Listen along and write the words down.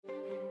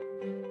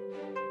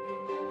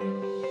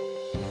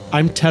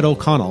I'm Ted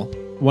O'Connell,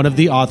 one of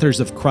the authors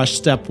of Crush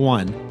Step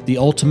 1, the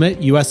ultimate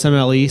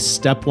USMLE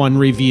Step 1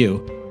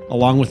 review,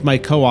 along with my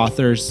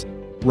co-authors,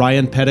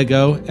 Ryan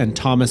Pedigo and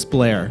Thomas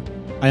Blair.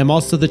 I am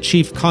also the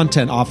Chief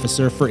Content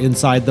Officer for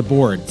Inside the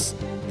Boards.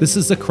 This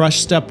is the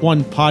Crush Step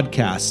 1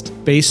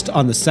 podcast based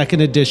on the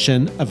second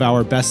edition of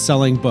our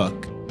best-selling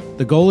book.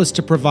 The goal is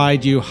to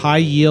provide you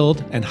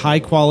high-yield and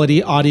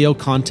high-quality audio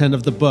content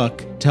of the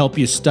book to help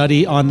you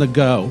study on the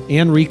go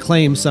and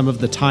reclaim some of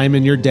the time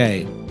in your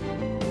day.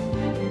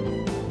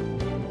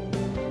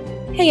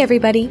 Hey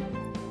everybody!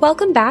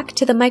 Welcome back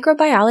to the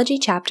Microbiology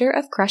chapter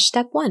of Crush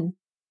Step 1.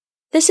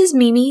 This is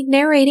Mimi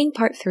narrating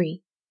Part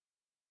 3.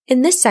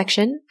 In this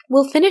section,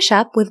 we'll finish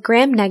up with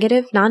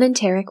gram-negative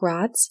non-enteric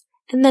rods,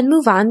 and then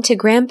move on to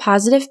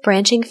gram-positive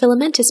branching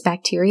filamentous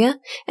bacteria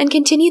and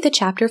continue the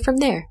chapter from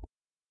there.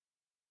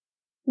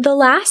 The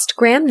last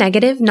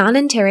gram-negative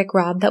non-enteric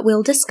rod that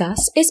we'll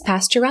discuss is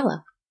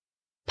Pasteurella.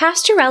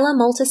 Pasteurella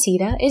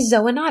multocida is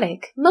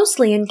zoonotic,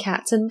 mostly in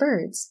cats and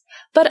birds.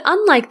 But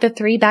unlike the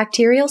 3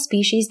 bacterial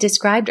species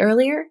described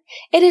earlier,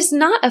 it is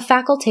not a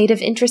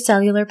facultative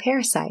intracellular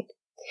parasite.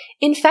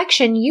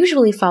 Infection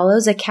usually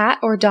follows a cat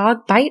or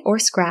dog bite or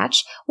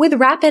scratch with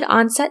rapid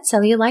onset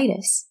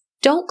cellulitis.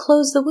 Don't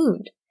close the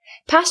wound.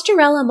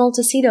 Pasteurella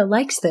multocida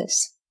likes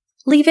this.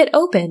 Leave it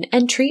open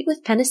and treat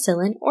with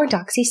penicillin or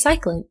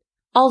doxycycline.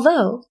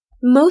 Although,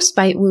 most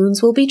bite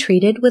wounds will be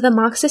treated with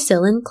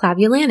amoxicillin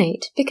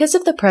clavulanate because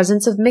of the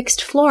presence of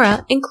mixed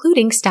flora,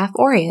 including Staph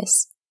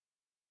aureus.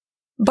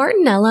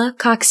 Bartonella,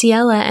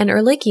 Coxiella, and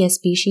Ehrlichia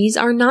species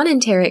are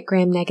non-enteric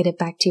gram-negative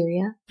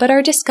bacteria, but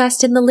are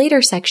discussed in the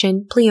later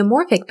section,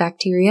 pleomorphic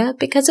bacteria,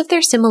 because of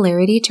their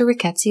similarity to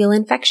rickettsial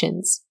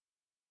infections.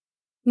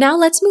 Now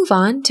let's move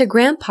on to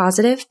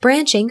gram-positive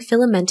branching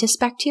filamentous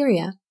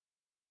bacteria.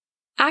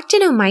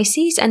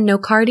 Actinomyces and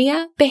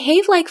Nocardia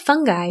behave like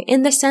fungi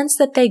in the sense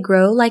that they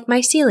grow like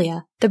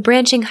mycelia, the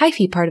branching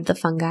hyphae part of the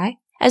fungi,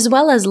 as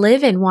well as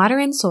live in water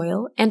and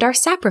soil and are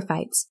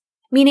saprophytes,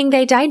 meaning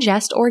they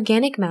digest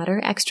organic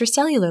matter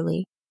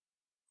extracellularly.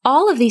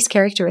 All of these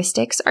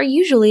characteristics are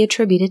usually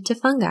attributed to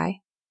fungi.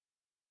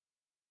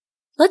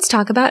 Let's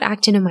talk about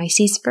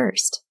Actinomyces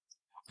first.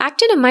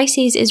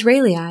 Actinomyces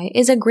israelii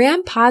is a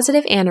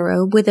gram-positive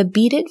anaerobe with a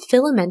beaded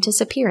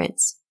filamentous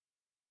appearance.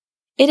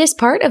 It is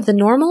part of the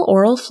normal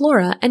oral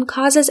flora and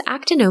causes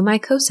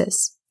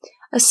actinomycosis,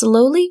 a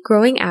slowly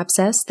growing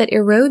abscess that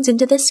erodes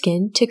into the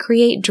skin to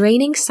create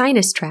draining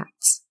sinus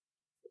tracts.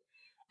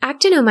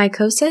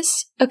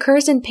 Actinomycosis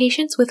occurs in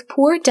patients with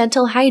poor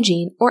dental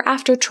hygiene or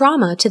after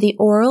trauma to the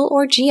oral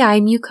or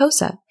GI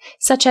mucosa,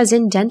 such as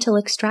in dental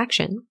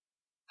extraction.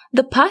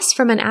 The pus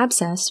from an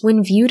abscess,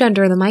 when viewed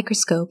under the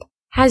microscope,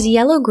 has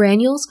yellow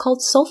granules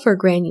called sulfur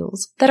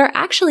granules that are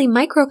actually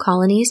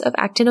microcolonies of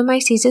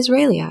Actinomyces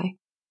israelii.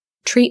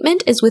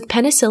 Treatment is with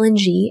penicillin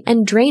G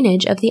and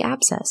drainage of the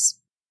abscess.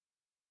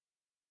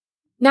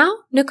 Now,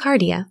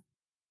 Nocardia.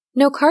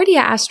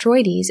 Nocardia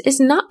astroides is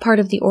not part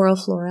of the oral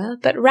flora,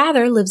 but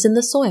rather lives in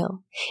the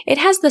soil. It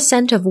has the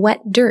scent of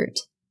wet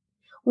dirt.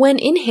 When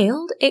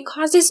inhaled, it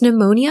causes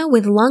pneumonia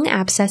with lung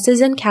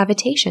abscesses and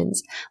cavitations,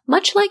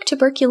 much like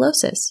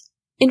tuberculosis.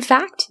 In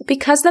fact,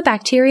 because the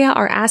bacteria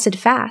are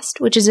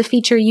acid-fast, which is a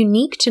feature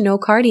unique to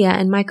Nocardia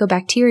and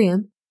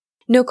Mycobacterium,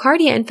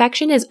 Nocardia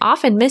infection is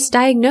often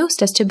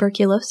misdiagnosed as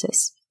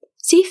tuberculosis.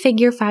 See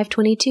Figure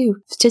 522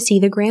 to see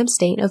the gram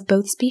stain of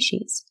both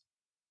species.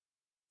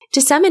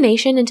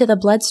 Dissemination into the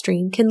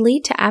bloodstream can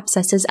lead to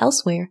abscesses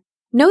elsewhere,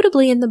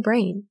 notably in the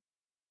brain.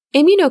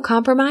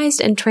 Immunocompromised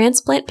and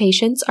transplant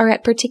patients are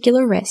at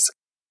particular risk.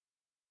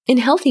 In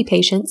healthy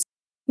patients,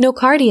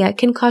 Nocardia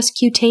can cause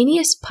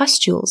cutaneous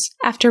pustules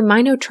after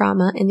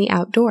minotrauma in the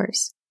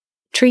outdoors.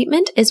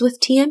 Treatment is with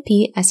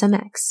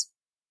TMP-SMX.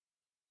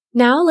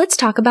 Now let's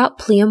talk about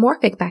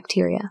pleomorphic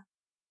bacteria.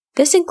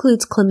 This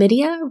includes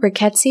chlamydia,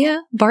 rickettsia,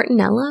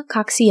 Bartonella,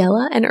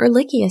 Coxiella, and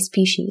Ehrlichia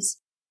species.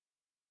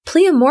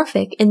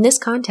 Pleomorphic in this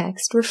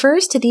context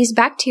refers to these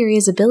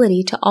bacteria's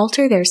ability to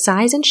alter their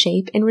size and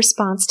shape in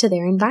response to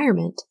their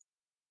environment.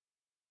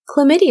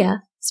 Chlamydia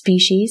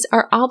species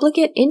are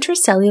obligate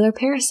intracellular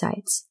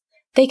parasites.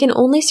 They can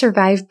only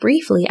survive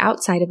briefly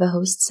outside of a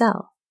host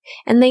cell,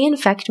 and they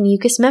infect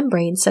mucous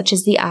membranes such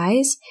as the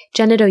eyes,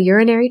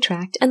 genitourinary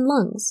tract, and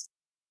lungs.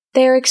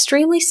 They are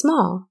extremely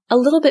small, a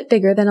little bit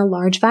bigger than a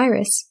large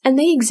virus, and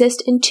they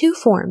exist in 2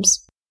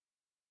 forms.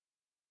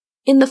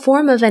 In the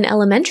form of an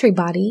elementary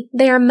body,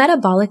 they are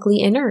metabolically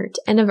inert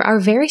and are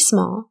very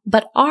small,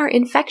 but are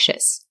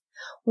infectious.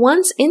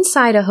 Once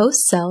inside a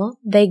host cell,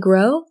 they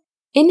grow,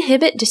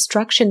 inhibit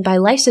destruction by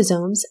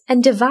lysosomes,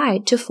 and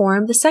divide to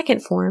form the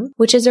second form,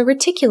 which is a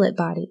reticulate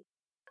body,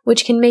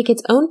 which can make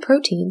its own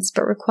proteins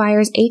but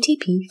requires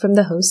ATP from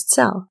the host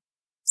cell.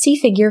 See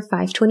Figure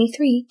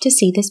 523 to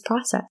see this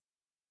process.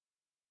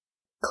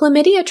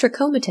 Chlamydia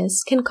trachomatis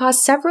can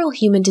cause several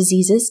human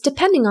diseases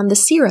depending on the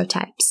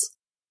serotypes.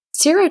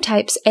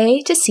 Serotypes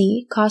A to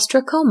C cause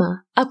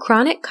trachoma, a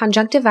chronic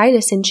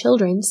conjunctivitis in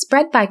children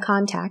spread by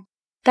contact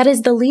that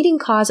is the leading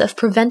cause of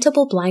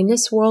preventable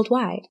blindness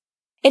worldwide.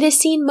 It is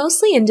seen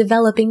mostly in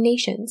developing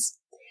nations.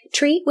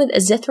 treat with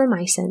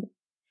azithromycin.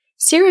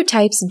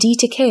 Serotypes D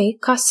to K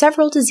cause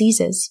several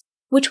diseases,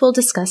 which we'll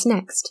discuss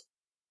next.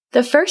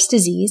 The first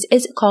disease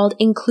is called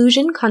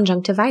inclusion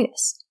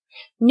conjunctivitis.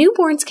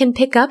 Newborns can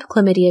pick up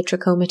chlamydia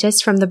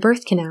trachomatis from the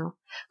birth canal,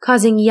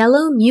 causing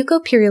yellow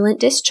mucopurulent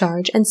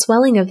discharge and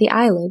swelling of the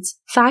eyelids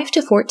 5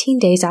 to 14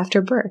 days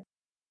after birth.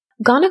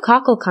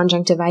 Gonococcal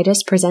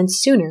conjunctivitis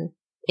presents sooner,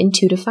 in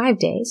 2 to 5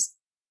 days.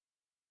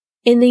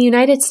 In the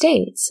United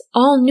States,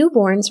 all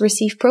newborns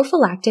receive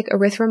prophylactic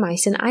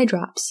erythromycin eye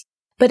drops,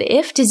 but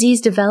if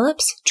disease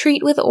develops,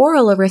 treat with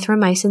oral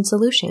erythromycin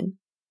solution.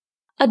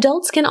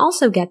 Adults can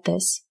also get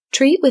this.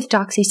 Treat with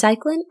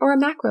doxycycline or a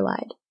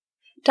macrolide.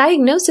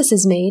 Diagnosis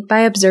is made by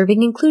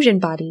observing inclusion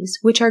bodies,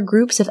 which are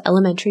groups of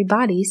elementary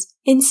bodies,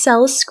 in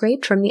cells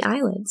scraped from the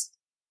eyelids.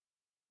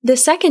 The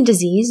second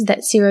disease that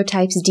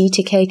serotypes D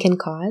to K can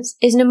cause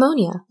is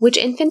pneumonia, which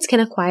infants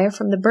can acquire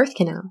from the birth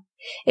canal.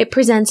 It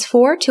presents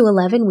 4 to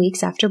 11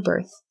 weeks after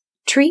birth.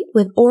 Treat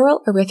with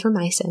oral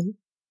erythromycin.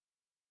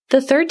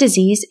 The third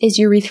disease is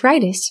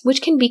urethritis,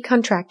 which can be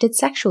contracted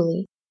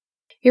sexually.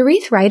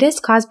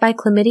 Urethritis caused by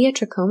chlamydia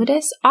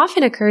trachomatis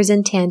often occurs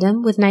in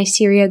tandem with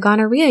Neisseria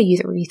gonorrhea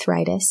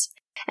urethritis,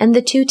 and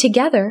the two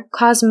together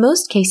cause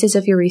most cases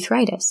of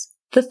urethritis.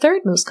 The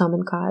third most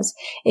common cause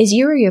is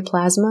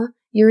ureaplasma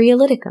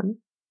ureolyticum.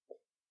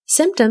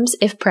 Symptoms,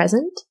 if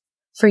present,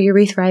 for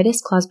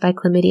urethritis caused by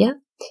chlamydia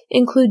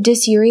include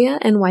dysuria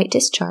and white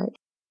discharge.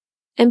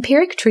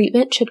 Empiric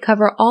treatment should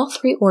cover all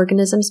 3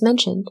 organisms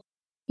mentioned,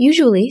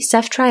 usually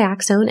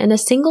ceftriaxone and a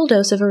single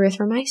dose of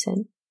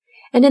erythromycin.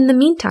 And in the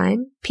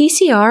meantime,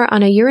 PCR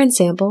on a urine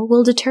sample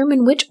will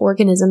determine which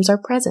organisms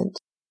are present.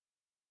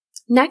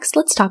 Next,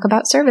 let's talk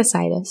about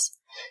cervicitis.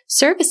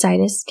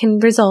 Cervicitis can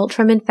result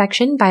from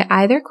infection by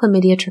either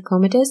chlamydia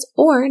trachomatis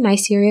or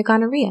Neisseria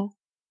gonorrhea.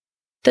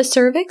 The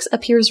cervix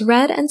appears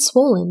red and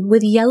swollen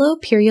with yellow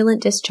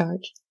purulent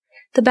discharge.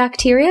 The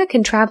bacteria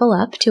can travel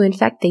up to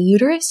infect the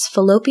uterus,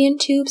 fallopian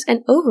tubes,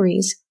 and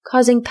ovaries,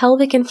 causing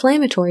pelvic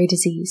inflammatory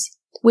disease,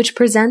 which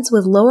presents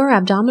with lower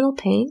abdominal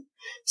pain,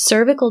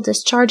 cervical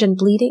discharge and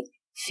bleeding,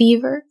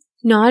 fever,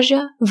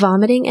 nausea,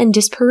 vomiting, and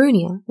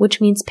dyspareunia, which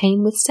means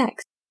pain with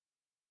sex.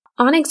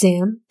 On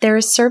exam, there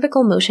is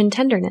cervical motion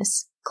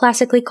tenderness,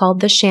 classically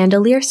called the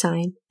chandelier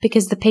sign,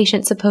 because the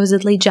patient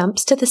supposedly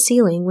jumps to the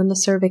ceiling when the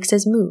cervix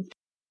is moved.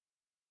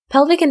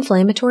 Pelvic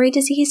inflammatory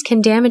disease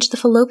can damage the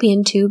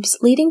fallopian tubes,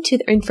 leading to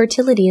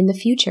infertility in the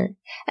future,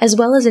 as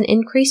well as an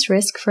increased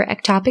risk for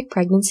ectopic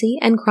pregnancy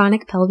and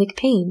chronic pelvic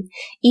pain,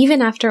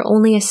 even after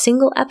only a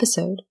single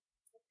episode.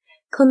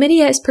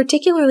 Chlamydia is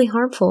particularly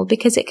harmful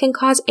because it can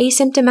cause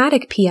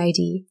asymptomatic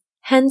PID,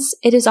 hence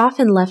it is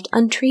often left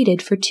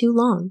untreated for too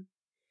long.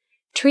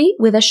 Treat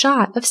with a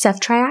shot of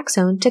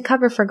ceftriaxone to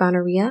cover for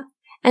gonorrhea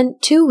and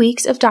 2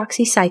 weeks of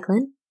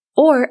doxycycline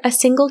or a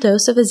single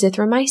dose of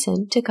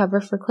azithromycin to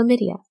cover for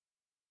chlamydia.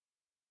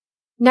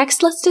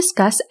 Next, let's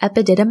discuss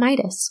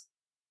epididymitis.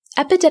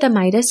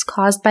 Epididymitis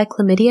caused by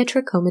chlamydia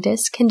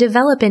trachomatis can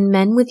develop in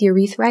men with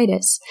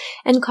urethritis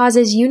and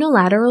causes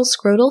unilateral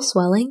scrotal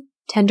swelling,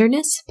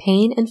 tenderness,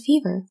 pain, and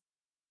fever.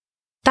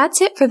 That's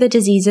it for the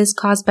diseases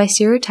caused by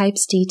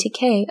serotypes D to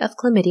K of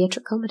chlamydia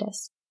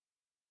trachomatis.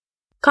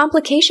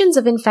 Complications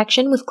of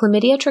infection with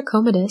chlamydia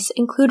trachomatis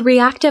include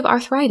reactive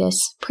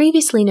arthritis,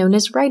 previously known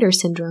as Reiter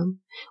syndrome,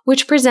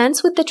 which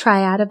presents with the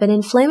triad of an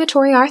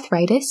inflammatory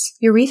arthritis,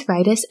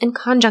 urethritis, and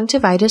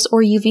conjunctivitis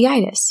or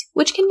uveitis,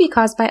 which can be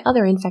caused by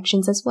other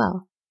infections as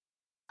well.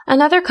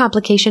 Another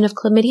complication of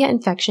chlamydia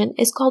infection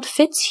is called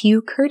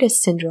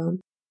Fitzhugh-Curtis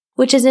syndrome,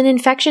 which is an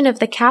infection of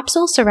the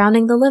capsule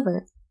surrounding the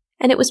liver,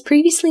 and it was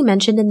previously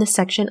mentioned in the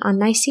section on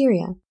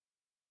Neisseria.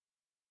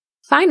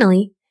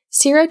 Finally,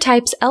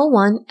 serotypes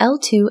L1,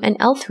 L2, and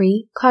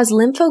L3 cause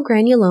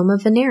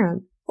lymphogranuloma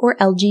venerum, or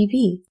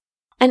LGV,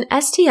 an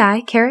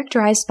STI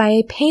characterized by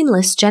a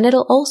painless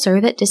genital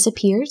ulcer that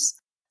disappears,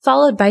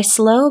 followed by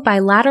slow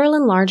bilateral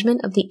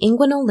enlargement of the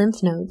inguinal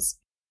lymph nodes.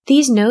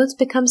 These nodes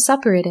become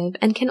suppurative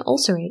and can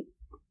ulcerate.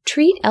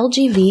 Treat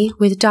LGV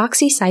with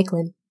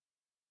doxycycline.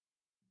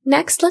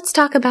 Next, let's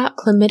talk about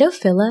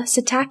Chlamydophila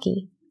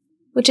psittaci,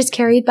 which is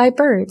carried by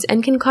birds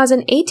and can cause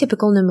an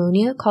atypical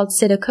pneumonia called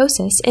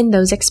psittacosis in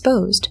those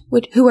exposed,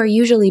 who are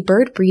usually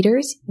bird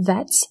breeders,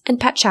 vets, and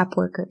pet shop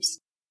workers.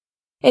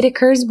 It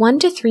occurs 1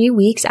 to 3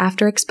 weeks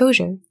after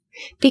exposure.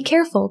 Be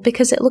careful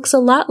because it looks a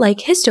lot like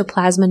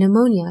histoplasma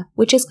pneumonia,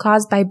 which is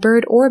caused by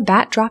bird or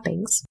bat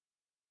droppings.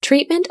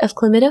 Treatment of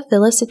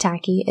Chlamydophila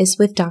psittaci is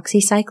with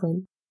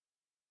doxycycline.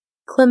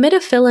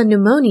 Chlamydophila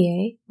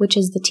pneumoniae, which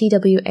is the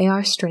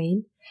TWAR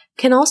strain,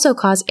 can also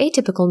cause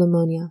atypical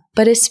pneumonia,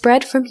 but is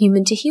spread from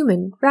human to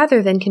human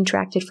rather than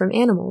contracted from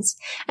animals,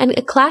 and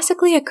it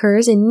classically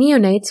occurs in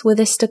neonates with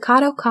a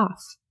staccato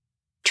cough.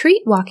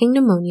 Treat walking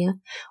pneumonia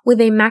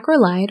with a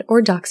macrolide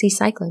or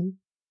doxycycline.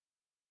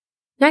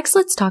 Next,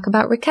 let's talk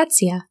about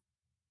rickettsia.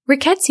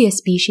 Rickettsia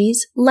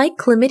species, like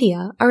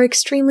chlamydia, are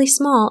extremely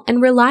small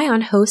and rely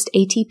on host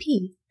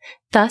ATP.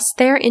 Thus,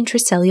 they are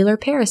intracellular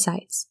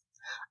parasites.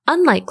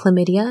 Unlike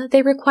chlamydia,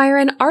 they require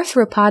an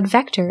arthropod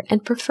vector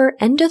and prefer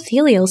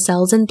endothelial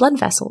cells in blood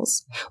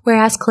vessels,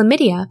 whereas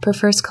chlamydia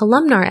prefers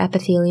columnar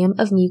epithelium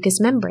of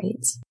mucous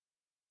membranes.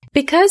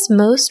 Because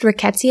most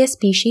Rickettsia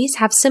species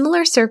have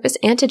similar surface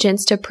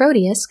antigens to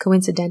Proteus,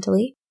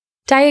 coincidentally,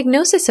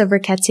 diagnosis of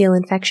rickettsial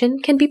infection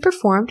can be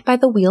performed by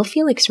the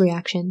Wheel-Felix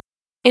reaction,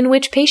 in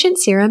which patient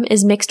serum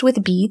is mixed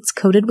with beads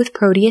coated with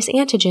Proteus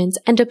antigens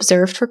and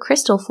observed for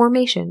crystal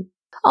formation,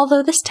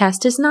 although this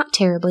test is not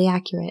terribly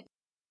accurate.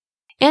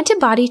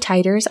 Antibody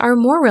titers are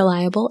more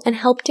reliable and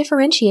help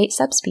differentiate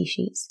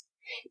subspecies.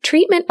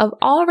 Treatment of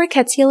all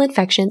rickettsial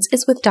infections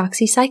is with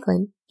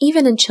doxycycline,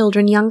 even in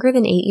children younger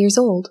than 8 years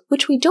old,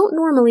 which we don't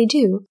normally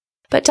do,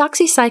 but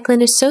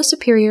doxycycline is so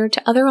superior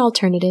to other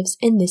alternatives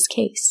in this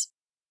case.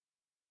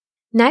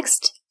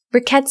 Next,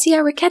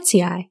 Rickettsia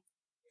rickettsii.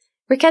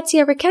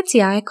 Rickettsia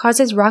rickettsii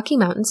causes Rocky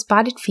Mountain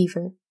spotted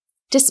fever.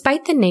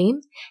 Despite the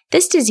name,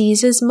 this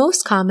disease is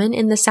most common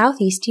in the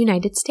southeast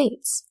United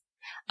States.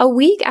 A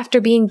week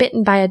after being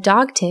bitten by a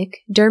dog tick,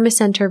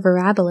 Dermacentor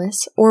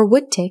verabilis, or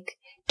wood tick,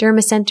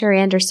 Dermacentor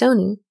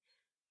andersoni,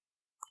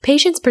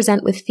 patients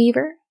present with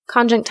fever,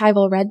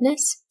 conjunctival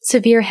redness,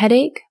 severe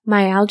headache,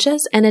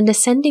 myalgias, and an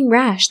ascending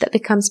rash that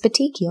becomes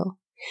petechial.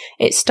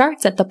 It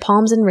starts at the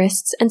palms and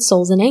wrists and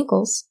soles and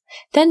ankles,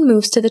 then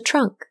moves to the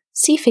trunk.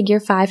 See Figure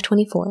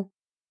 524.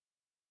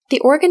 The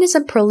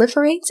organism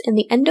proliferates in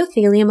the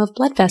endothelium of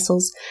blood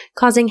vessels,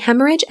 causing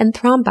hemorrhage and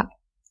thrombi,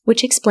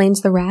 which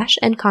explains the rash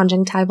and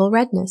conjunctival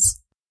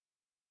redness.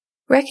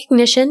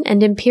 Recognition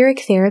and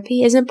empiric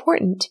therapy is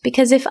important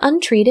because if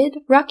untreated,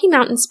 Rocky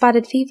Mountain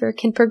spotted fever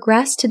can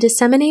progress to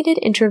disseminated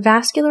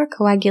intravascular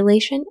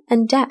coagulation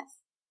and death.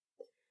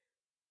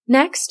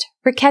 Next,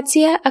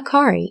 Rickettsia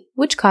acari,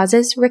 which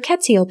causes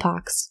rickettsial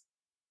pox.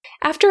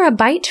 After a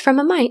bite from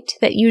a mite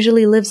that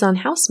usually lives on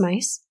house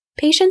mice,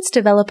 patients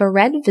develop a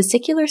red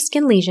vesicular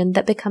skin lesion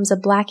that becomes a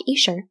black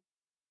eschar.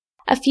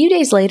 A few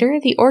days later,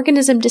 the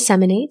organism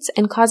disseminates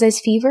and causes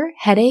fever,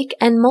 headache,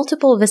 and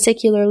multiple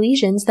vesicular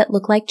lesions that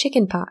look like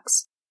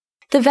chickenpox.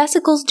 The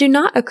vesicles do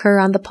not occur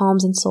on the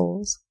palms and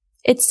soles.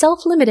 It's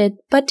self-limited,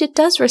 but it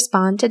does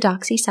respond to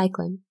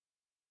doxycycline.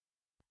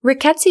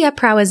 Rickettsia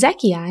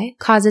prowazekii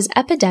causes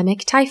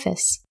epidemic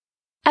typhus.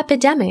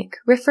 Epidemic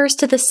refers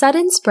to the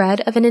sudden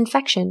spread of an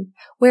infection,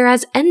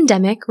 whereas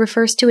endemic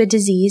refers to a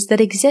disease that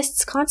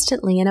exists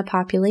constantly in a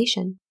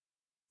population.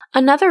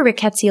 Another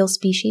rickettsial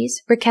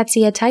species,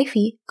 Rickettsia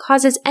typhi,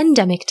 causes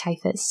endemic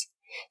typhus.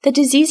 The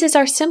diseases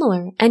are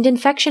similar, and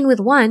infection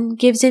with one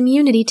gives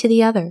immunity to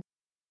the other.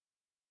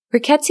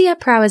 Rickettsia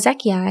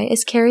prowazekii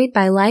is carried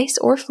by lice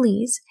or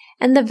fleas,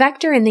 and the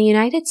vector in the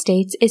United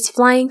States is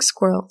flying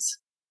squirrels.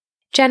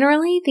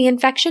 Generally, the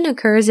infection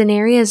occurs in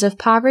areas of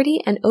poverty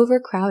and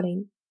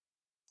overcrowding.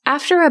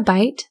 After a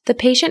bite, the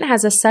patient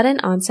has a sudden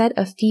onset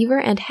of fever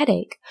and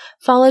headache,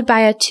 followed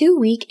by a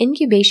 2-week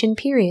incubation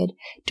period,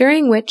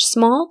 during which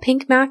small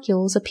pink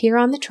macules appear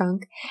on the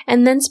trunk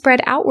and then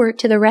spread outward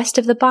to the rest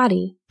of the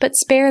body, but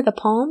spare the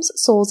palms,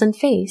 soles, and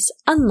face,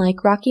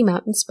 unlike Rocky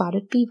Mountain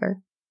spotted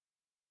fever.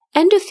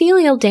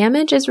 Endothelial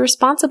damage is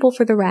responsible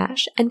for the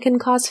rash and can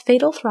cause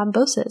fatal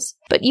thrombosis,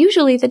 but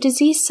usually the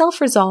disease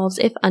self-resolves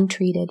if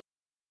untreated.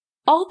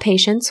 All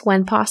patients,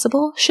 when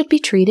possible, should be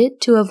treated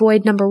to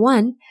avoid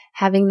 1,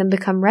 having them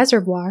become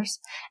reservoirs,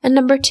 and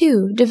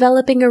 2,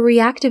 developing a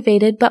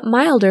reactivated but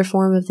milder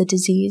form of the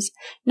disease,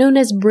 known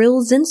as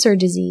Brill-Zinsser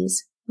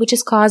disease, which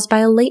is caused by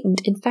a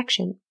latent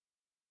infection.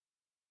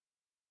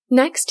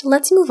 Next,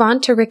 let's move on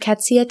to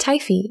Rickettsia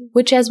typhi,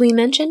 which, as we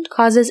mentioned,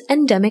 causes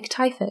endemic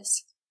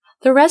typhus.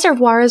 The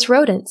reservoir is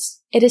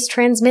rodents. It is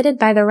transmitted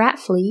by the rat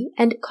flea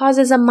and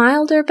causes a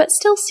milder but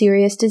still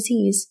serious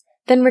disease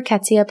than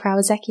Rickettsia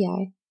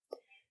prowazekii.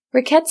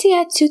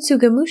 Rickettsia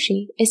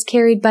tsutsugamushi is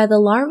carried by the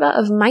larvae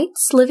of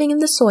mites living in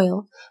the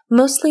soil,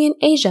 mostly in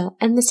Asia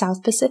and the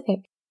South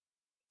Pacific.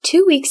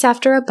 2 weeks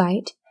after a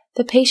bite,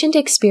 the patient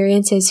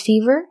experiences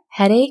fever,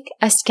 headache,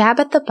 a scab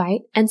at the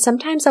bite, and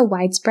sometimes a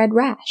widespread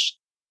rash.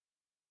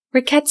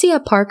 Rickettsia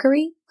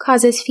parkeri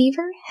causes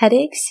fever,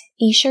 headaches,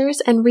 eschars,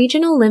 and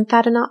regional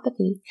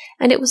lymphadenopathy,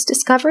 and it was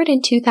discovered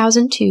in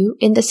 2002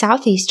 in the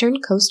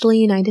southeastern coastal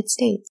United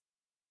States.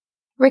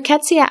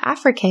 Rickettsia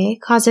africae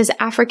causes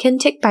African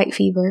tick bite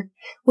fever,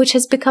 which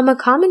has become a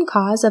common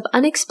cause of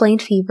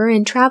unexplained fever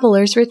in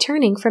travelers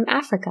returning from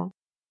Africa.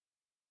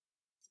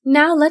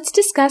 Now let's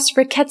discuss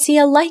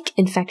Rickettsia-like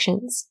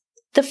infections.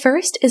 The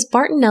first is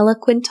Bartonella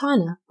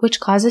quintana, which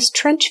causes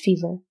trench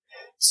fever,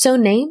 so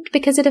named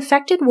because it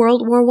affected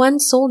World War I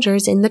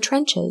soldiers in the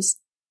trenches.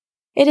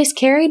 It is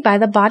carried by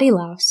the body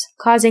louse,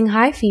 causing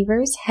high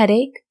fevers,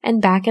 headache,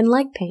 and back and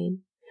leg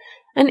pain.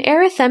 An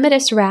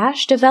erythematous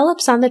rash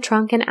develops on the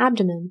trunk and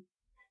abdomen.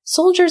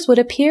 Soldiers would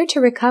appear to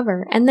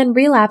recover and then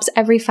relapse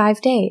every 5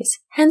 days,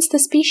 hence the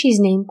species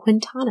name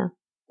Quintana.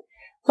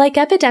 Like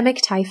epidemic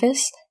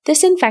typhus,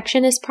 this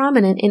infection is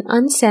prominent in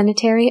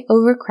unsanitary,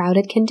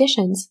 overcrowded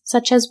conditions,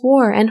 such as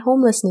war and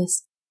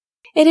homelessness.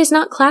 It is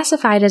not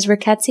classified as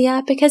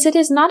Rickettsia because it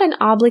is not an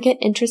obligate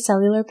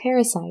intracellular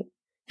parasite.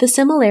 The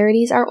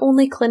similarities are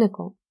only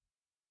clinical.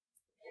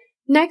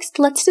 Next,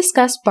 let's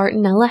discuss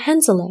Bartonella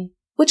henselae,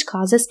 which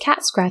causes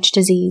cat scratch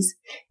disease,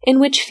 in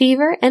which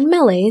fever and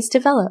malaise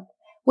develop,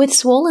 with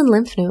swollen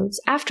lymph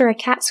nodes after a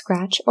cat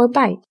scratch or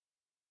bite.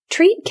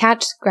 Treat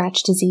cat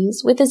scratch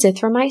disease with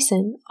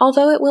azithromycin,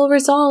 although it will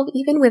resolve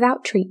even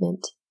without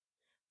treatment.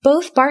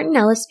 Both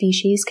Bartonella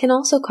species can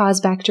also cause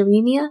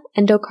bacteremia,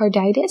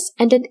 endocarditis,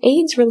 and an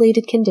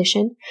AIDS-related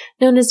condition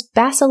known as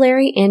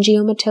bacillary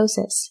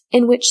angiomatosis,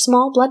 in which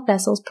small blood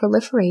vessels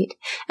proliferate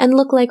and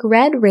look like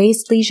red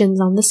raised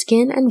lesions on the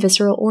skin and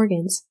visceral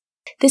organs.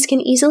 This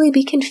can easily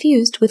be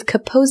confused with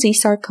Kaposi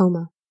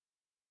sarcoma.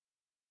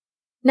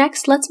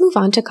 Next, let's move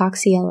on to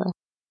Coxiella.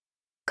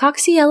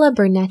 Coxiella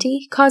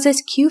burnetii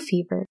causes Q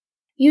fever,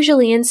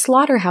 usually in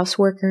slaughterhouse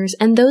workers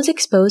and those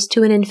exposed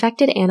to an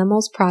infected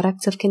animal's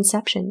products of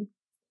conception.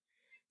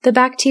 The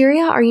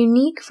bacteria are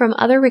unique from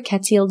other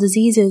rickettsial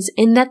diseases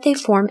in that they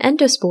form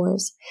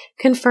endospores,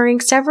 conferring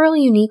several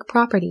unique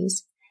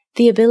properties: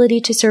 the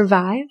ability to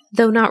survive,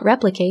 though not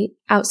replicate,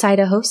 outside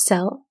a host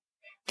cell,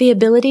 the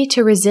ability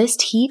to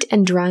resist heat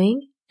and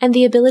drying, and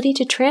the ability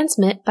to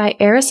transmit by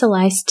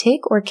aerosolized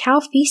tick or cow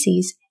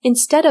feces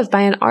instead of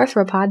by an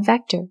arthropod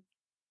vector.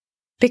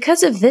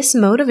 Because of this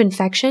mode of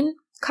infection,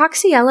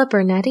 Coxiella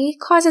burnetii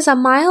causes a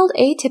mild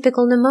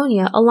atypical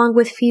pneumonia along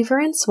with fever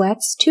and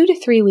sweats 2 to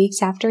 3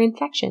 weeks after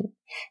infection,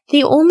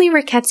 the only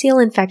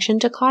rickettsial infection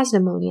to cause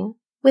pneumonia,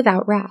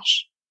 without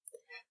rash.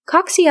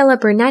 Coxiella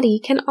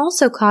burnetii can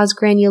also cause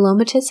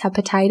granulomatous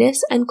hepatitis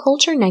and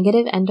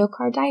culture-negative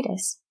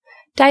endocarditis.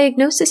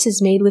 Diagnosis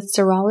is made with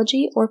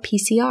serology or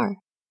PCR.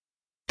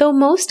 Though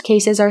most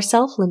cases are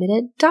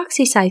self-limited,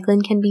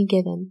 doxycycline can be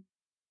given.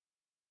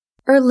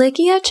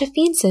 Ehrlichia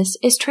chiefensis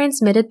is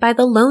transmitted by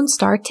the Lone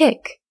Star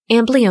tick,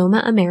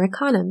 Amblyomma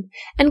americanum,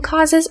 and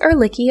causes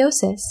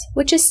ehrlichiosis,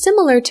 which is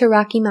similar to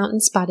Rocky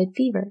Mountain spotted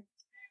fever.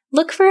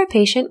 Look for a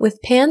patient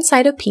with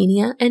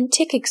pancytopenia and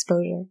tick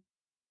exposure.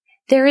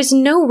 There is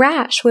no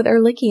rash with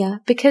Ehrlichia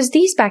because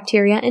these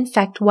bacteria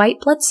infect white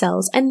blood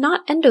cells and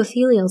not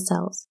endothelial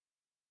cells.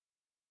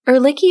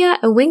 Ehrlichia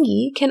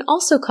ewingii can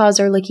also cause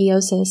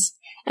ehrlichiosis,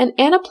 and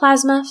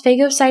Anaplasma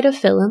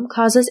phagocytophilum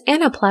causes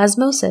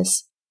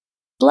anaplasmosis.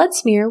 Blood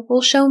smear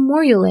will show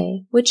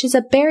morulae, which is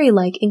a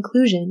berry-like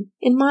inclusion,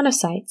 in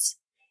monocytes,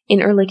 in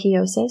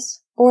ehrlichiosis,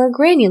 or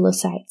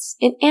granulocytes,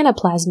 in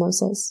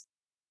anaplasmosis.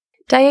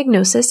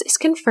 Diagnosis is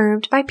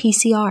confirmed by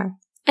PCR,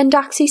 and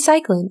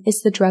doxycycline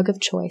is the drug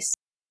of choice.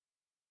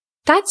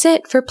 That's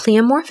it for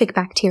pleomorphic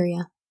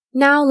bacteria.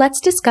 Now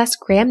let's discuss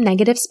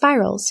gram-negative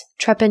spirals,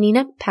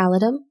 Treponema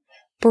pallidum,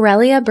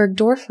 Borrelia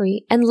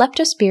burgdorferi, and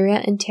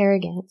Leptospirea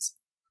interrogans.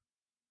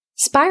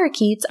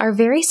 Spirochetes are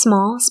very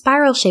small,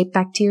 spiral-shaped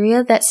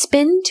bacteria that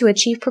spin to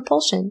achieve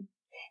propulsion.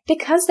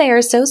 Because they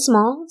are so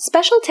small,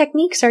 special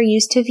techniques are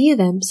used to view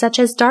them, such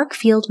as dark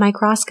field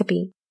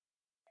microscopy.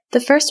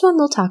 The first one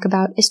we'll talk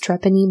about is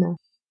Treponema.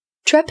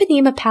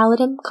 Treponema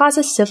pallidum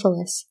causes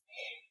syphilis.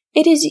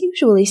 It is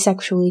usually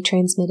sexually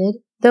transmitted,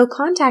 though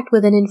contact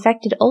with an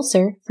infected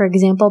ulcer, for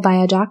example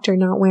by a doctor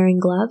not wearing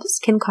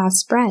gloves, can cause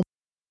spread.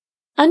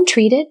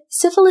 Untreated,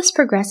 syphilis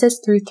progresses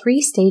through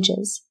 3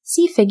 stages.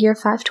 See Figure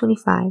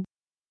 525.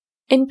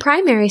 In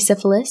primary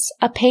syphilis,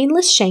 a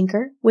painless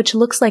chancre, which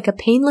looks like a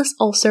painless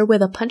ulcer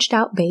with a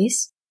punched-out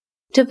base,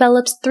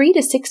 develops 3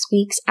 to 6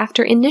 weeks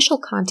after initial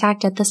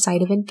contact at the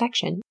site of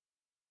infection,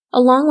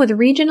 along with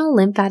regional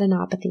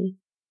lymphadenopathy.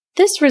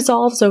 This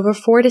resolves over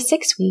 4 to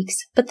 6 weeks,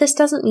 but this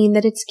doesn't mean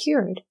that it's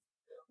cured.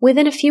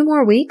 Within a few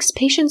more weeks,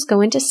 patients go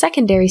into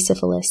secondary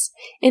syphilis,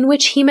 in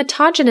which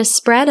hematogenous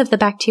spread of the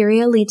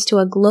bacteria leads to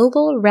a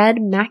global red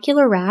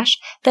macular rash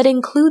that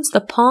includes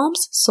the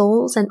palms,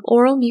 soles, and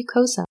oral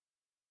mucosa.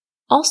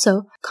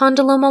 Also,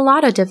 condyloma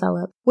lata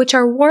develop, which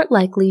are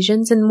wart-like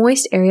lesions in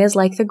moist areas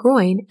like the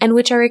groin and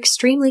which are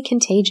extremely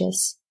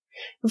contagious.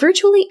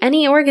 Virtually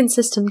any organ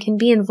system can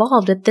be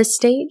involved at this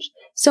stage,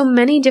 so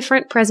many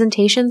different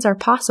presentations are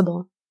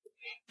possible.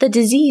 The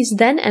disease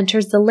then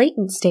enters the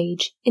latent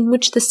stage, in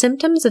which the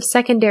symptoms of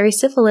secondary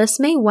syphilis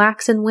may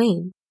wax and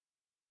wane.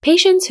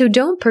 Patients who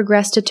don't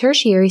progress to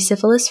tertiary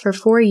syphilis for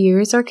 4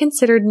 years are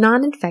considered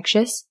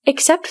non-infectious,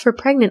 except for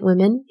pregnant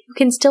women who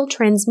can still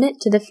transmit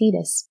to the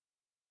fetus.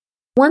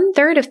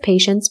 1/3 of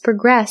patients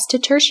progress to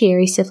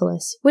tertiary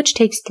syphilis, which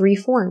takes 3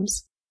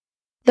 forms.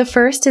 The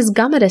first is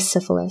gummatous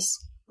syphilis,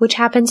 which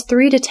happens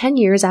 3 to 10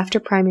 years after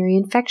primary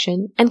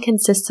infection and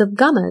consists of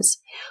gummas,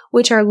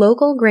 which are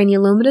local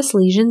granulomatous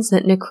lesions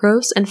that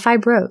necrose and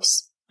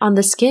fibrose, on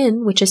the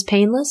skin, which is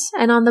painless,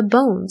 and on the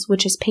bones,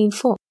 which is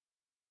painful.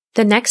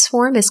 The next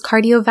form is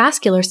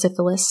cardiovascular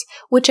syphilis,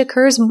 which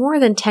occurs more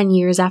than 10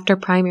 years after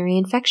primary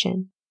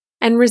infection,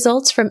 and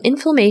results from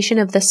inflammation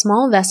of the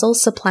small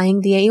vessels supplying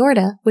the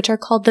aorta, which are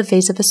called the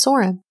vasa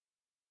vasorum.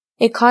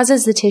 It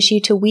causes the tissue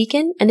to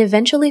weaken and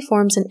eventually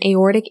forms an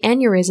aortic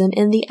aneurysm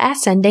in the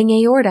ascending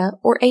aorta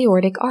or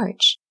aortic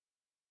arch.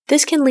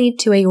 This can lead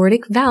to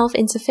aortic valve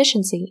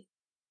insufficiency.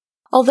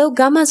 Although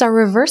gummas are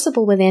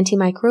reversible with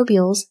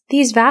antimicrobials,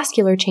 these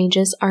vascular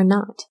changes are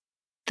not.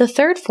 The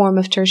third form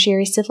of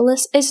tertiary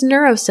syphilis is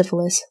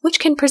neurosyphilis, which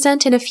can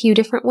present in a few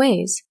different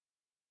ways.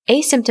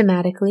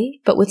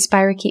 asymptomatically but with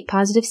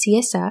spirochete-positive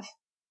CSF,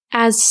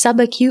 as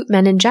subacute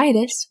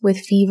meningitis with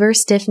fever,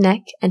 stiff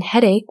neck, and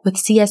headache with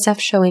CSF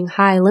showing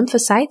high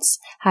lymphocytes,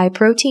 high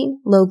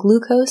protein, low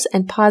glucose,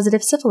 and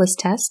positive syphilis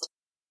test.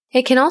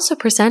 It can also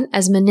present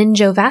as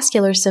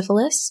meningovascular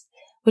syphilis,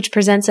 which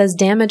presents as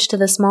damage to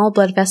the small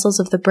blood vessels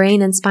of the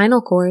brain and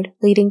spinal cord,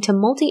 leading to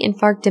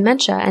multi-infarct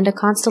dementia and a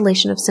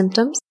constellation of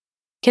symptoms.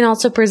 It can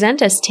also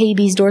present as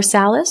tabes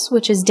dorsalis,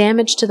 which is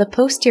damage to the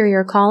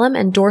posterior column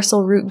and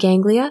dorsal root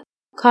ganglia,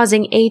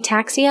 causing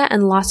ataxia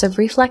and loss of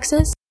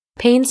reflexes,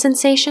 pain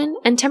sensation,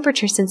 and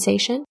temperature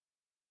sensation.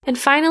 And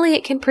finally,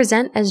 it can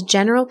present as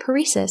general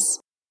paresis,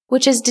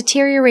 which is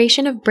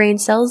deterioration of brain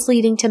cells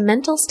leading to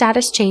mental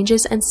status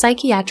changes and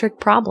psychiatric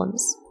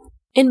problems.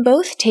 In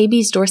both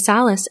tabes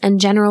dorsalis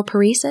and general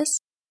paresis,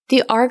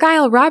 the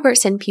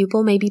Argyll-Robertson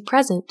pupil may be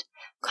present,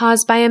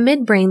 caused by a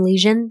midbrain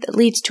lesion that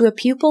leads to a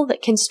pupil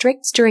that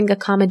constricts during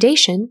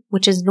accommodation,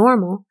 which is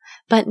normal,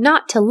 but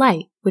not to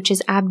light, which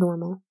is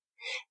abnormal.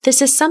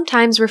 This is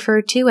sometimes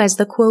referred to as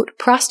the, quote,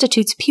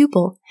 prostitute's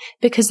pupil,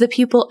 because the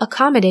pupil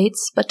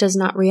accommodates but does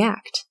not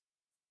react.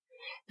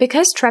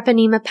 Because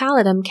Treponema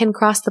pallidum can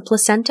cross the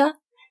placenta,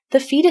 the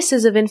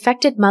fetuses of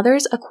infected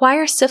mothers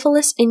acquire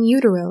syphilis in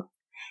utero.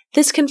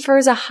 This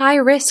confers a high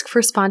risk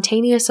for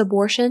spontaneous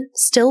abortion,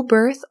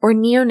 stillbirth, or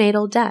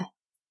neonatal death.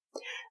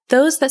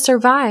 Those that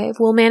survive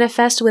will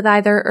manifest with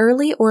either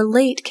early or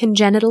late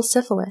congenital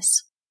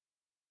syphilis.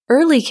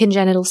 Early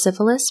congenital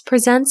syphilis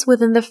presents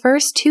within the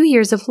first 2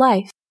 years of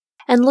life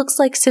and looks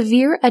like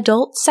severe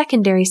adult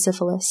secondary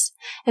syphilis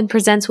and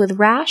presents with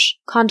rash,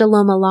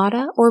 condyloma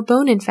lata, or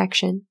bone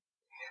infection.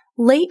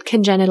 Late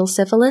congenital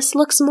syphilis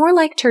looks more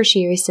like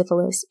tertiary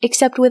syphilis,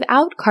 except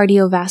without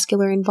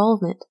cardiovascular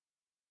involvement.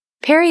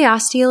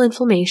 Periosteal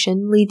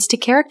inflammation leads to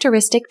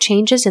characteristic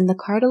changes in the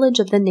cartilage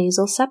of the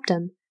nasal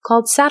septum,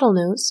 called saddle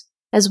nose,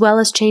 as well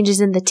as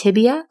changes in the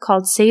tibia,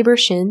 called saber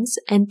shins,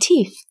 and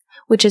teeth,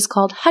 which is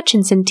called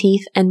Hutchinson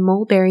teeth and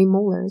mulberry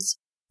molars.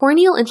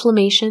 Corneal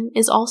inflammation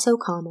is also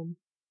common.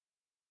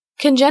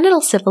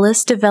 Congenital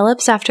syphilis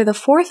develops after the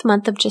 4th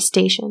month of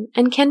gestation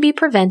and can be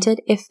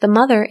prevented if the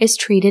mother is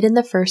treated in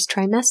the first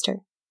trimester.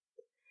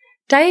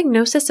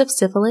 Diagnosis of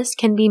syphilis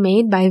can be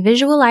made by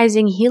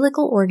visualizing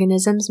helical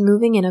organisms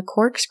moving in a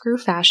corkscrew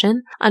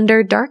fashion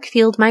under dark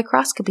field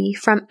microscopy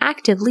from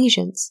active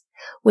lesions,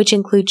 which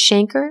include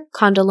chancre,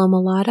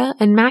 condyloma lata,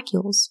 and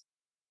macules.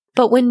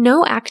 But when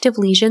no active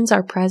lesions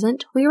are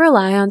present, we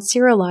rely on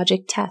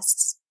serologic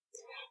tests.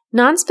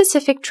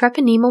 Nonspecific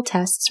treponemal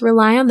tests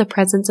rely on the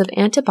presence of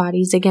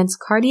antibodies against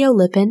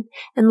cardiolipin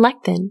and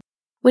lectin,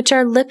 which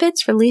are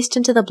lipids released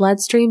into the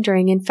bloodstream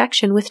during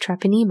infection with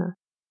treponema.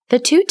 The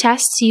 2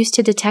 tests used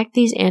to detect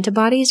these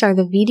antibodies are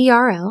the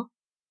VDRL,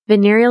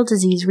 Venereal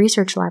Disease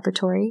Research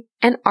Laboratory,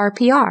 and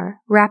RPR,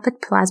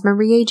 Rapid Plasma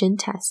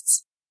Reagent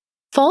tests.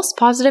 False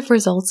positive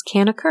results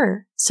can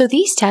occur, so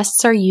these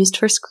tests are used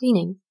for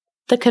screening.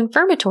 The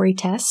confirmatory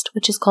test,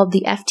 which is called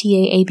the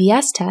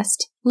FTA-ABS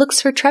test,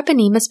 looks for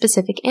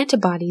treponema-specific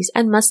antibodies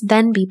and must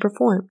then be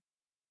performed.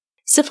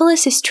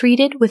 Syphilis is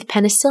treated with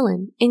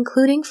penicillin,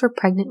 including for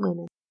pregnant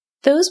women.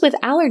 Those with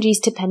allergies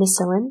to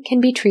penicillin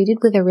can be treated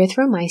with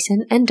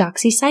erythromycin and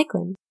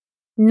doxycycline,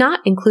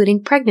 not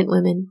including pregnant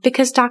women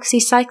because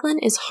doxycycline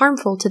is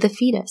harmful to the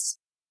fetus.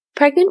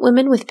 Pregnant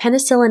women with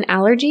penicillin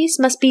allergies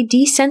must be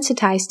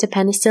desensitized to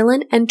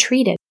penicillin and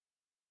treated.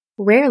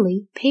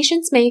 Rarely,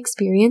 patients may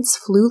experience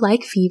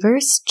flu-like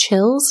fevers,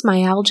 chills,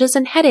 myalgias,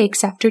 and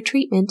headaches after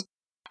treatment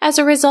as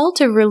a result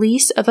of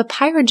release of a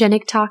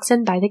pyrogenic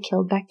toxin by the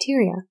killed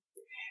bacteria.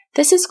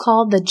 This is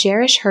called the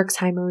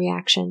Jarisch-Herxheimer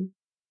reaction.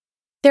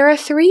 There are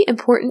 3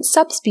 important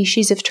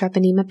subspecies of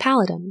Treponema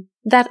pallidum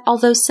that,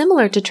 although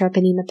similar to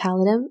Treponema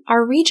pallidum,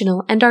 are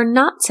regional and are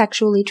not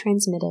sexually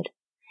transmitted.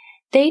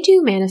 They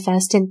do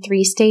manifest in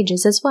 3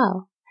 stages as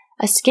well: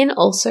 a skin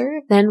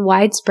ulcer, then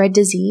widespread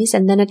disease,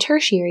 and then a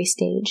tertiary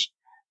stage.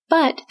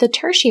 But the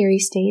tertiary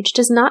stage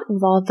does not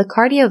involve the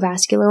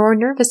cardiovascular or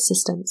nervous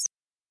systems.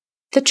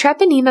 The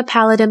Treponema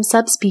pallidum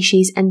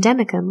subspecies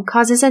endemicum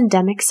causes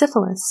endemic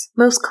syphilis,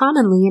 most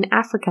commonly in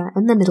Africa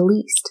and the Middle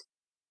East.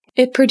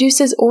 It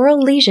produces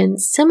oral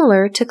lesions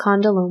similar to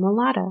condyloma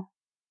lata,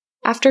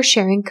 after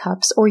sharing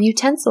cups or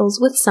utensils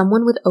with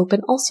someone with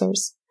open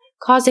ulcers,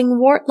 causing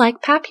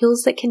wart-like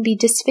papules that can be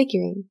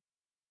disfiguring.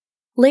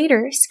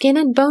 Later, skin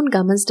and bone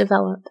gummas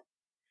develop.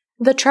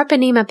 The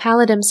Treponema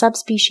pallidum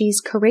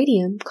subspecies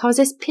Caradium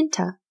causes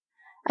pinta,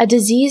 a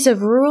disease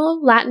of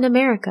rural Latin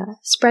America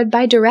spread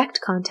by direct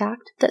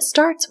contact that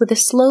starts with a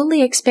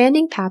slowly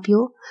expanding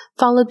papule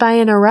followed by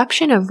an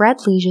eruption of red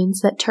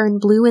lesions that turn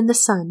blue in the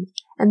sun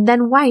and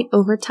then white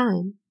over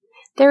time.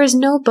 There is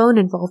no bone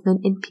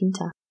involvement in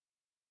pinta.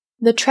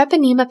 The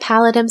Treponema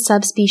pallidum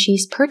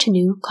subspecies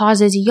Pertinu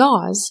causes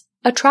yaws,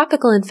 a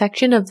tropical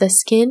infection of the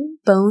skin,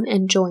 bone,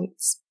 and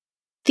joints.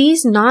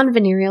 These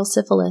non-venereal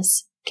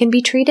syphilis can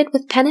be treated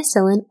with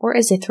penicillin or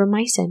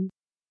azithromycin.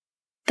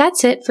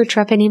 That's it for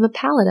Treponema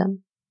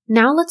pallidum.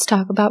 Now let's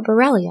talk about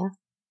Borrelia.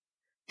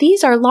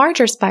 These are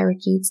larger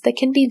spirochetes that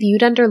can be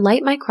viewed under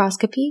light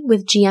microscopy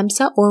with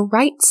Giemsa or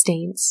Wright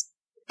stains.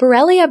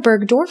 Borrelia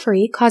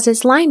burgdorferi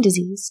causes Lyme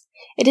disease.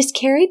 It is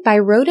carried by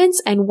rodents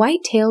and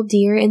white-tailed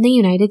deer in the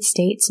United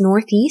States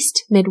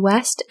Northeast,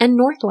 Midwest, and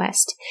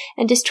Northwest,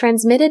 and is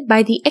transmitted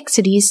by the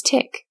Ixodes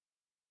tick.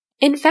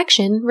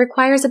 Infection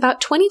requires about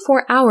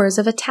 24 hours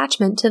of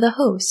attachment to the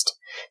host,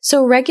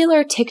 so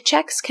regular tick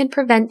checks can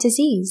prevent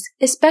disease,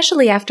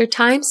 especially after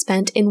time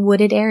spent in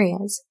wooded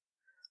areas.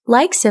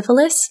 Like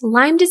syphilis,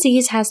 Lyme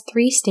disease has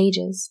 3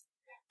 stages.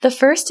 The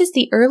first is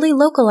the early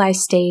localized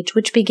stage,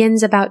 which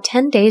begins about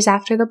 10 days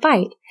after the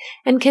bite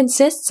and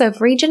consists of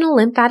regional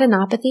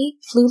lymphadenopathy,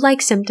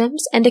 flu-like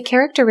symptoms, and a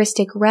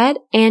characteristic red,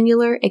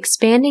 annular,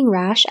 expanding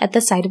rash at the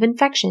site of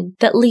infection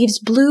that leaves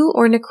blue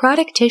or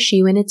necrotic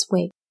tissue in its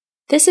wake.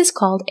 This is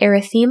called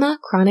erythema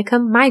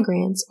chronicum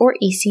migrans, or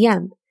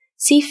ECM.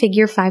 See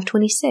Figure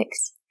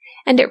 526,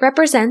 and it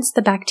represents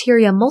the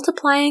bacteria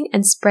multiplying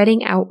and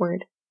spreading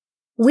outward.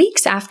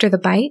 Weeks after the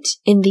bite,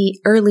 in the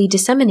early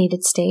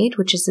disseminated stage,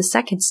 which is the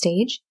second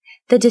stage,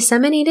 the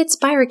disseminated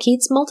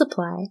spirochetes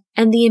multiply,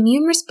 and the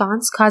immune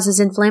response causes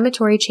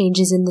inflammatory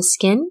changes in the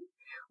skin,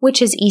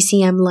 which is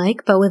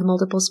ECM-like but with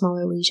multiple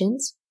smaller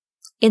lesions,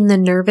 in the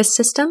nervous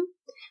system,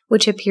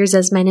 which appears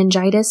as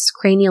meningitis,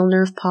 cranial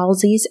nerve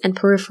palsies, and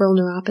peripheral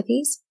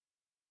neuropathies,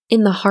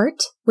 in the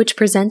heart, which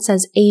presents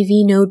as AV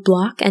node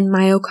block and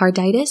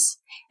myocarditis,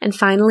 and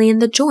finally in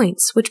the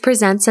joints, which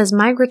presents as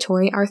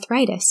migratory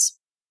arthritis.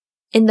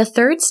 In the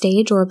third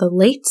stage, or the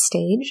late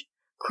stage,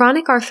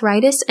 chronic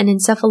arthritis and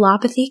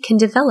encephalopathy can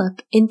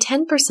develop in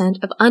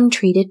 10% of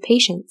untreated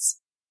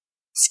patients.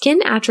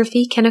 Skin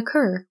atrophy can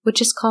occur,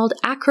 which is called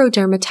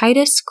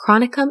acrodermatitis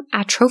chronicum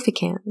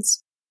atropicans.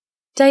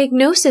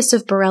 Diagnosis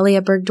of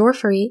Borrelia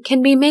burgdorferi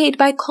can be made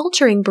by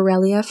culturing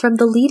Borrelia from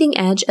the leading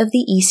edge of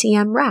the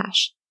ECM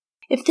rash.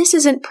 If this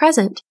isn't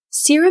present,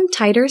 serum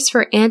titers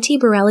for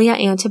anti-Borrelia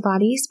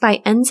antibodies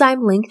by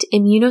enzyme-linked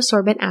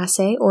immunosorbent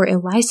assay, or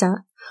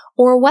ELISA,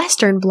 or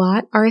Western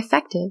blot are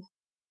effective.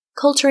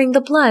 Culturing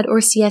the blood, or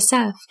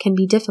CSF, can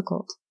be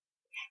difficult.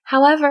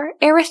 However,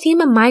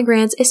 erythema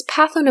migrans is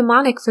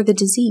pathognomonic for the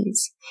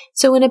disease,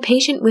 so in a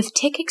patient with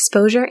tick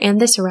exposure and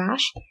this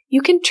rash,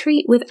 you can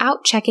treat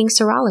without checking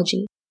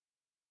serology.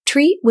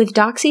 Treat with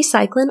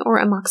doxycycline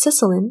or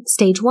amoxicillin,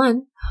 stage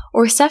 1,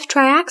 or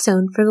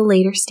ceftriaxone for the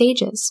later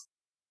stages.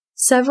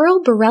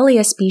 Several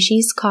Borrelia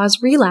species cause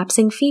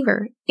relapsing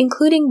fever,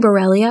 including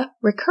Borrelia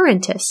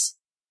recurrentis.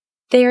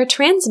 They are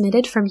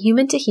transmitted from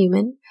human to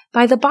human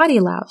by the body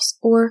louse,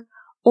 or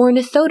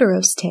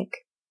ornithodoros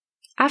tick.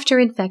 After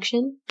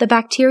infection, the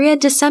bacteria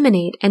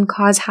disseminate and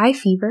cause high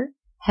fever,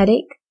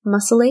 headache,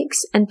 muscle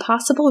aches, and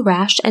possible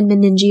rash and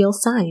meningeal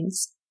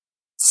signs.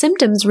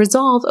 Symptoms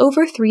resolve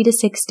over 3 to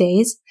 6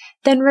 days,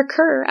 then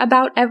recur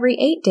about every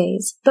 8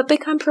 days, but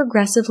become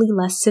progressively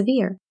less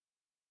severe.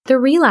 The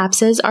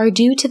relapses are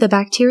due to the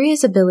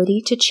bacteria's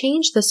ability to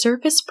change the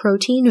surface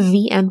protein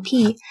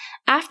VMP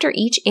after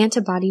each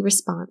antibody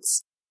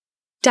response.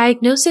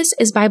 Diagnosis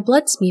is by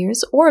blood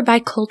smears or by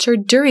culture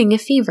during a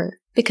fever,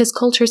 because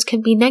cultures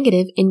can be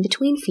negative in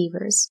between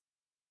fevers.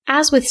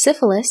 As with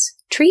syphilis,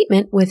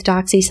 treatment with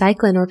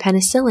doxycycline or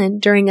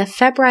penicillin during a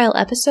febrile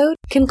episode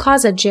can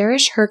cause a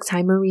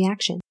Jerish-Herxheimer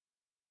reaction.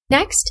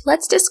 Next,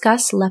 let's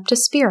discuss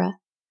leptospira.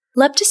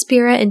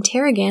 Leptospira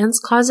interrogans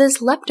causes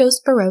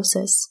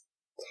leptospirosis.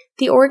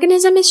 The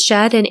organism is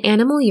shed in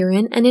animal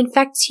urine and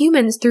infects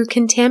humans through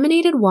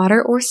contaminated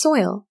water or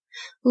soil.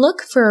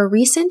 Look for a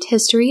recent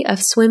history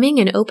of swimming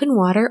in open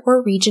water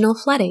or regional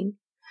flooding.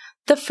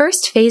 The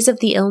first phase of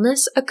the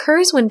illness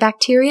occurs when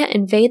bacteria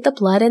invade the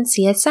blood and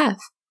CSF,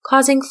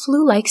 causing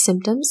flu-like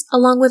symptoms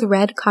along with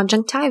red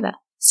conjunctiva,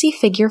 see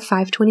Figure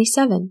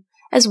 527,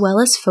 as well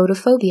as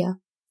photophobia.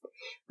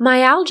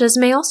 Myalgias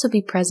may also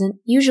be present,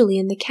 usually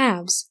in the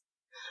calves.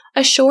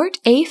 A short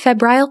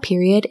afebrile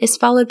period is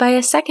followed by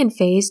a second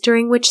phase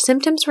during which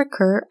symptoms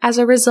recur as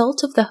a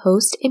result of the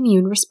host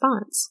immune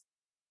response.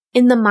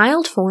 In the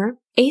mild form,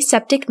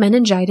 aseptic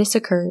meningitis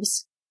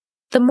occurs.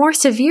 The more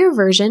severe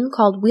version,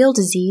 called wheal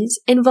disease,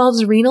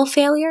 involves renal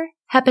failure,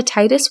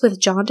 hepatitis with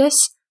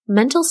jaundice,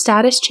 mental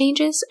status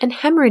changes, and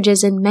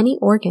hemorrhages in many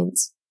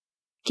organs.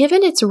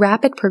 Given its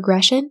rapid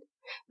progression,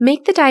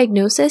 make the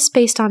diagnosis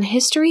based on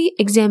history,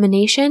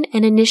 examination,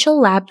 and initial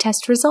lab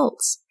test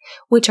results,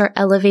 which are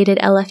elevated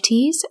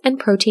LFTs and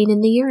protein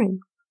in the urine.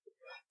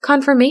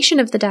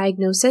 Confirmation of the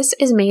diagnosis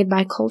is made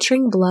by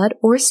culturing blood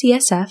or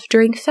CSF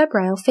during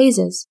febrile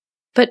phases,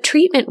 but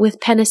treatment with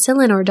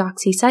penicillin or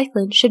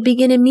doxycycline should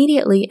begin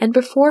immediately and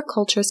before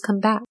cultures come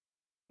back.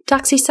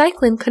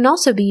 Doxycycline can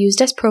also be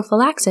used as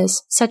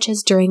prophylaxis, such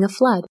as during a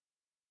flood.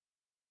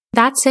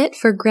 That's it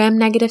for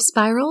gram-negative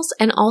spirals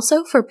and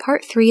also for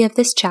part 3 of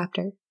this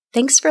chapter.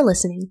 Thanks for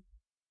listening.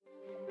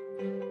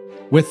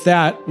 With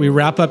that, we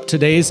wrap up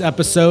today's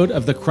episode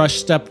of the Crush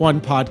Step 1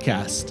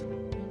 podcast.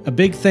 A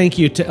big thank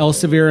you to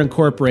Elsevier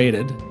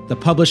Incorporated, the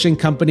publishing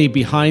company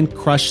behind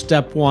Crush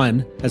Step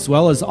 1, as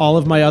well as all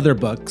of my other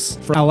books,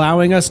 for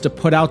allowing us to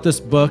put out this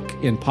book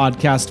in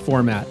podcast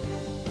format.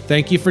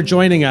 Thank you for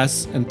joining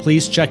us, and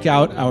please check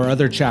out our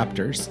other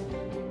chapters.